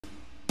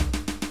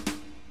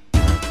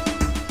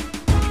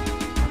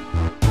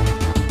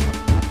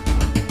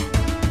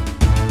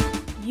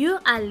You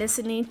are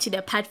listening to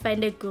the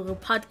Pathfinder Guru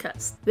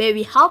Podcast, where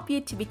we help you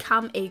to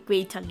become a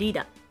greater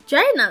leader.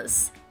 Join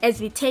us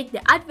as we take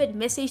the Advent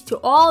message to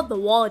all the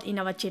world in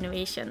our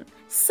generation.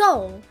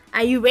 So,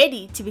 are you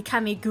ready to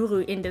become a guru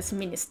in this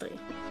ministry?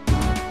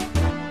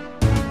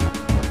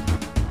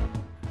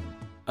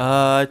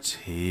 Attention!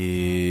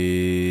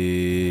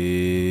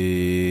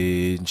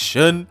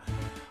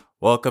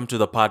 Welcome to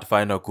the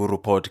Pathfinder Guru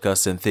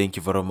Podcast, and thank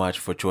you very much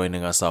for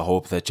joining us. I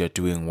hope that you're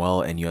doing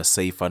well and you're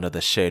safe under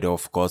the shadow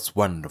of God's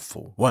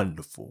wonderful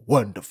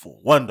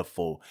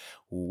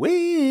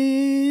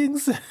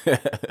wings.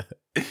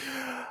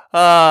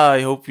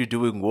 I hope you're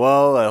doing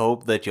well. I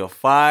hope that you're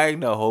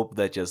fine. I hope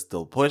that you're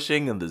still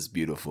pushing in this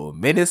beautiful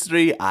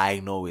ministry. I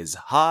know it's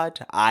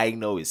hard. I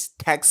know it's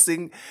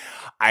taxing.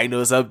 I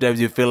know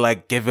sometimes you feel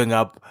like giving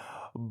up.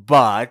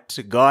 But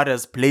God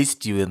has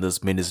placed you in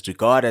this ministry.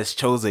 God has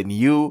chosen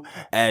you,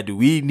 and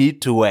we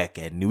need to work,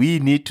 and we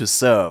need to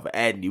serve,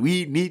 and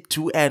we need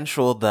to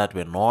ensure that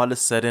when all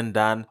is said and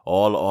done,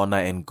 all honor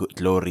and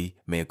glory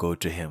may go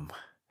to Him.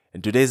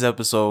 In today's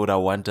episode, I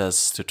want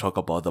us to talk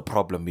about the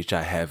problem which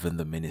I have in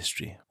the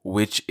ministry,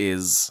 which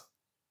is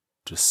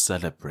to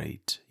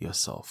celebrate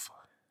yourself.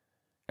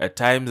 At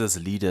times as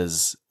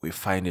leaders, we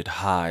find it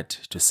hard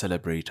to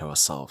celebrate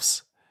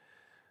ourselves.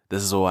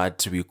 This is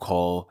what we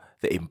call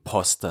the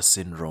imposter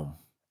syndrome.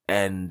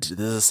 And this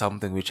is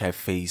something which I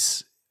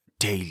face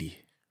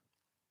daily.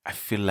 I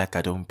feel like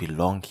I don't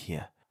belong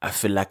here. I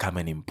feel like I'm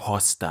an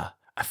imposter.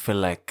 I feel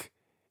like,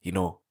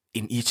 in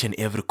each and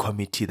every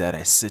committee that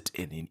I sit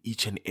in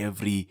each and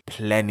every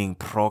planning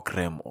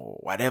program or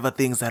whatever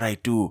things that I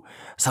do,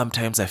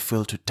 sometimes I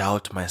feel to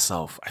doubt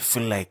myself. I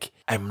feel like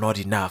I'm not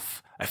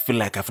enough. I feel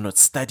like I've not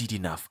studied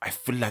enough. I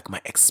feel like my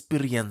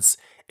experience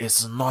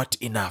is not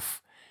enough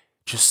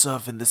to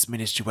serve in this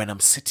ministry when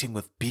I'm sitting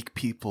with big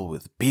people,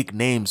 with big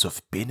names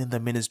who've been in the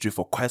ministry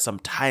for quite some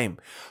time,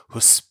 who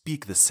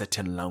speak the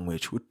certain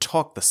language, who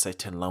talk the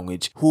certain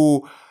language,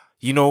 who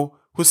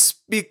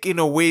speak in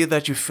a way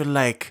that you feel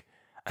like,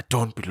 I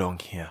don't belong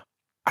here.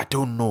 I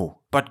don't know.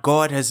 But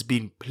God has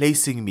been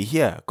placing me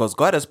here because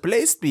God has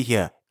placed me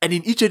here. And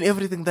in each and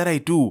everything that I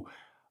do,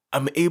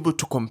 I'm able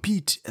to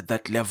compete at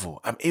that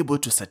level. I'm able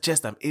to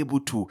suggest, I'm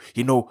able to,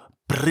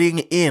 bring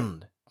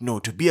in,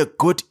 to be a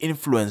good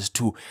influence,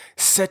 to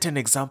set an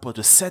example,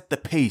 to set the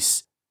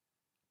pace.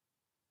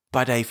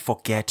 But I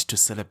forget to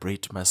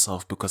celebrate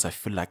myself because I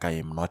feel like I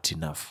am not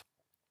enough.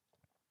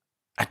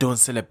 I don't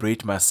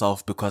celebrate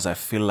myself because I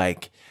feel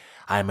like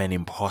I'm an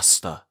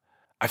imposter.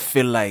 I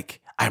feel like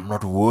I'm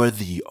not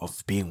worthy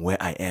of being where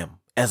I am.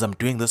 As I'm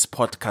doing this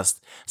podcast,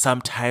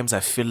 sometimes I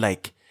feel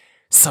like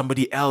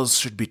somebody else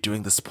should be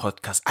doing this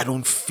podcast. I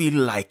don't feel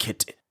like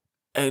it.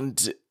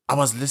 And I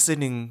was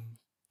listening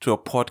to a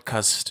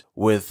podcast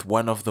with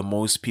one of the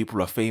most people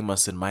who are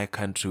famous in my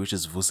country, which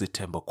is Vusi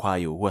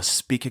Tembokwayo, who was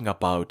speaking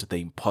about the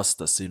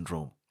imposter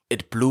syndrome.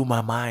 It blew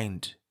my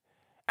mind.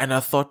 And I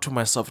thought to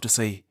myself to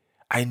say,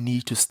 I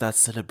need to start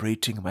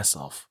celebrating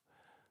myself.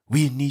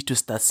 We need to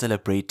start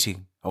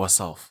celebrating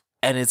ourselves.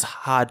 And it's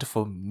hard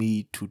for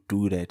me to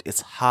do that. It's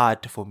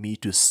hard for me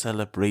to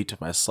celebrate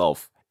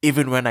myself.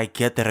 Even when I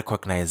get the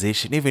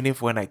recognition, even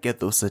if when I get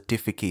those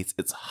certificates,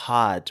 it's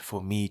hard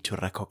for me to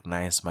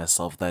recognize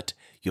myself that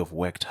you've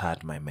worked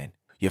hard, my man.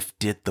 You've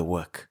did the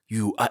work.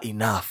 You are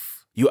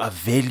enough. You are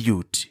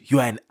valued. You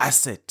are an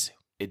asset.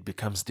 It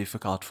becomes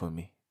difficult for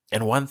me.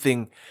 And one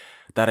thing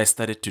that I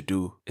started to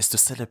do is to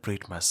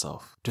celebrate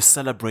myself, to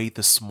celebrate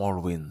the small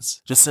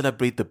wins, to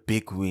celebrate the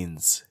big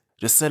wins,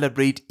 to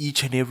celebrate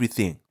each and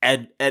everything.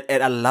 And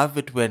I love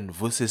it when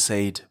Vusi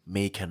said,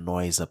 make a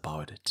noise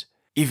about it.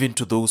 Even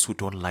to those who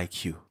don't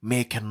like you,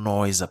 make a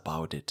noise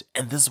about it.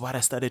 And this is what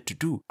I started to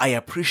do. I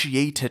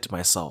appreciated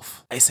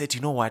myself. I said, you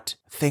know what?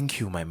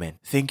 Thank you, my man.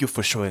 Thank you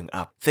for showing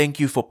up.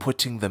 Thank you for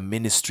putting the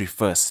ministry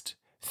first.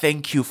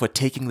 Thank you for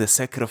taking the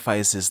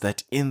sacrifices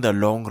that in the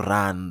long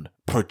run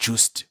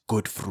produced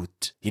good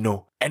fruit.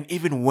 And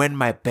even when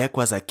my back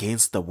was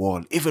against the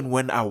wall, even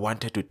when I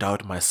wanted to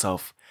doubt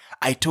myself,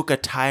 I took a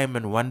time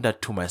and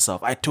wondered to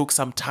myself. I took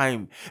some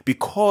time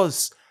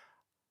because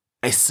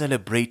I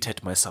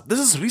celebrated myself. This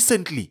is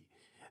recently.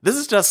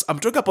 I'm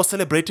talking about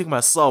celebrating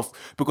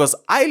myself because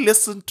I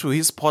listened to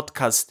his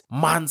podcast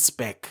months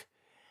back.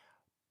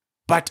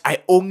 But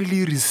I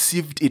only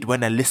received it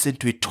when I listened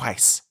to it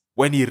twice,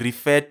 when he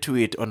referred to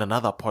it on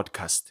another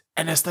podcast.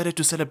 And I started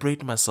to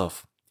celebrate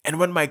myself. And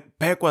when my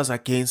back was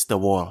against the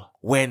wall,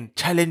 when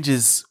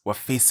challenges were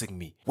facing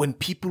me, when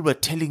people were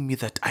telling me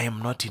that I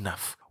am not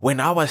enough, when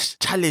I was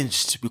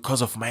challenged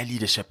because of my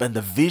leadership and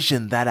the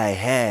vision that I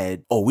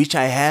had or which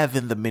I have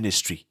in the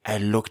ministry, I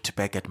looked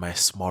back at my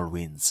small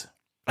wins.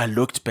 I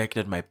looked back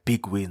at my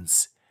big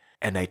wins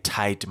and I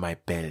tied my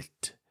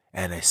belt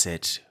and I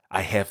said,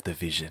 I have the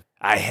vision.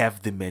 I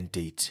have the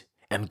mandate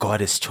and God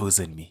has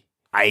chosen me.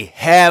 I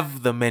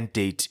have the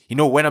mandate.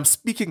 When I'm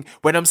speaking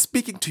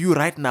to you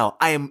right now,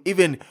 I am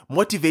even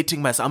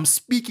motivating myself. I'm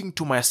speaking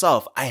to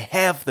myself. I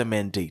have the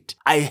mandate.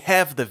 I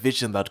have the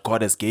vision that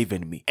God has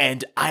given me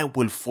and I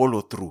will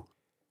follow through.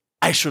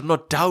 I should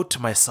not doubt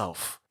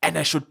myself. And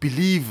I should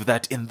believe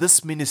that in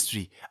this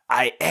ministry,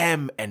 I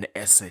am an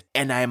asset.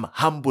 And I am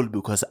humble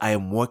because I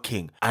am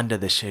walking under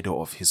the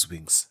shadow of His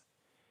wings.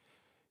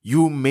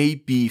 You may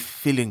be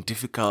feeling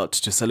difficult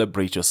to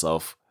celebrate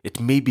yourself. It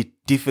may be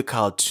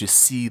difficult to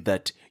see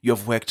that you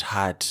have worked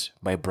hard,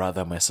 my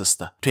brother, my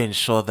sister, to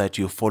ensure that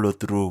you follow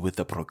through with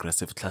the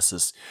progressive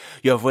classes.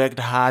 You have worked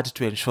hard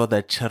to ensure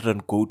that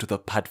children go to the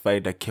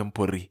Pathfinder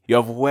Campori. You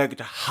have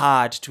worked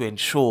hard to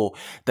ensure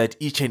that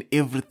each and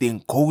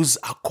everything goes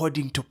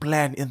according to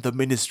plan in the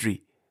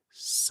ministry.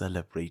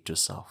 Celebrate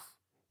yourself.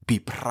 Be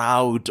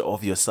proud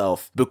of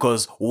yourself,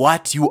 because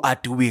what you are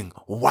doing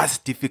was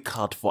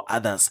difficult for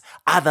others.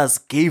 Others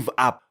gave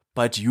up,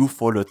 but you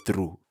followed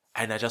through.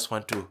 And I just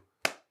want to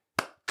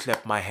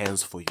clap my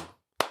hands for you,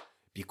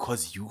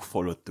 because you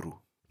followed through,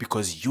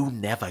 because you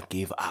never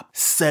gave up.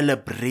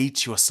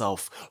 Celebrate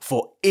yourself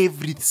for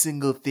every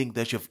single thing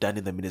that you've done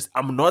in the ministry.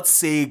 I'm not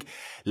saying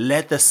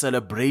let the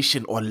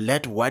celebration or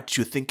let what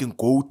you're thinking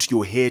go to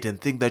your head and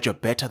think that you're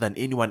better than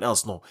anyone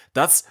else. No,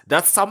 that's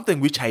something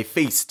which I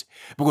faced,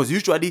 because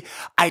usually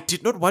I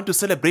did not want to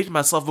celebrate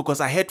myself because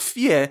I had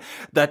fear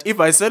that if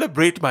I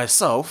celebrate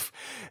myself,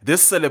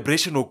 this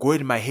celebration will go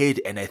in my head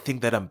and I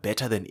think that I'm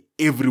better than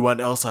everyone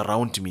else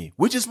around me,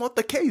 which is not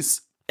the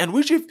case. And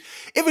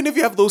even if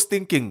you have those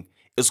thinking,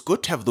 it's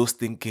good to have those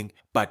thinking,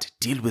 but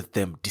deal with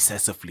them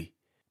decisively.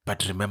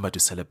 But remember to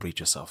celebrate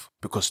yourself,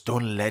 because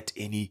don't let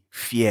any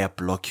fear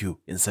block you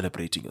in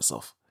celebrating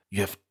yourself.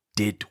 You have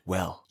did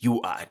well.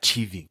 You are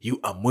achieving. You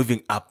are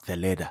moving up the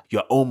ladder. You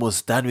are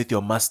almost done with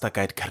your Master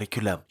Guide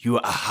curriculum. You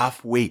are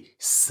halfway.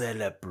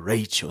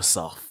 Celebrate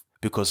yourself,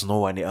 because no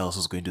one else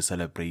is going to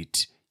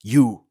celebrate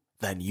you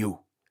than you.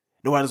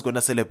 No one is going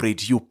to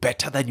celebrate you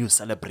better than you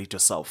celebrate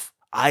yourself.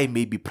 I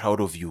may be proud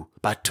of you,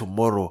 but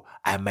tomorrow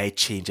I might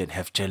change and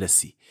have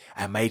jealousy.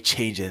 I might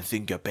change and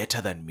think you're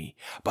better than me.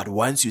 But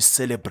once you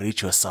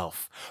celebrate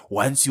yourself,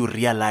 once you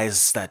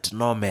realize that,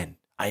 no man,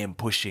 I am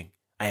pushing,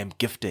 I am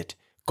gifted,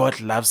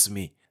 God loves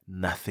me,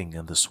 nothing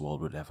in this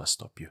world will ever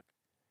stop you.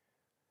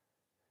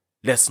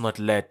 Let's not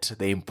let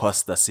the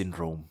imposter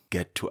syndrome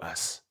get to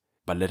us,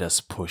 but let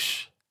us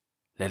push.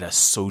 Let us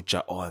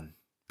soldier on,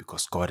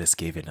 because God has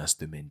given us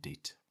the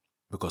mandate,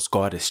 because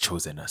God has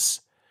chosen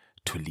us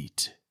to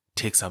lead.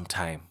 Take some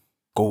time,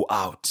 go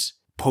out,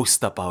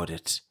 post about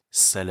it,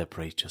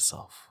 celebrate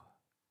yourself.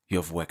 You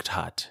have worked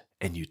hard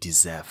and you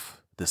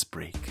deserve this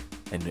break,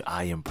 and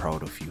I am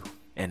proud of you,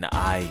 and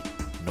I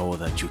know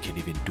that you can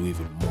even do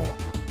even more.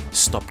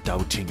 Stop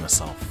doubting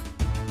yourself,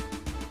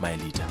 my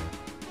leader.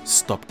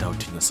 Stop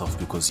doubting yourself,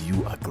 because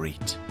you are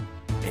great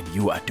and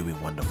you are doing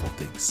wonderful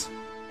things,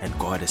 and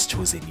God has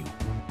chosen you.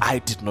 I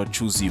did not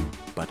choose you,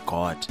 but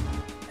God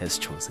has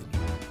chosen you.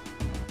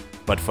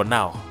 But for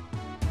now,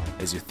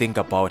 as you think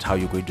about how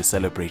you're going to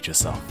celebrate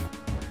yourself,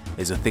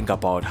 as you think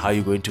about how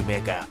you're going to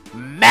make a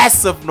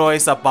massive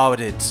noise about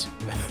it,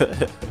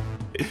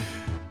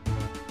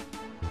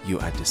 you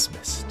are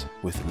dismissed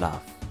with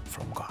love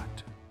from God.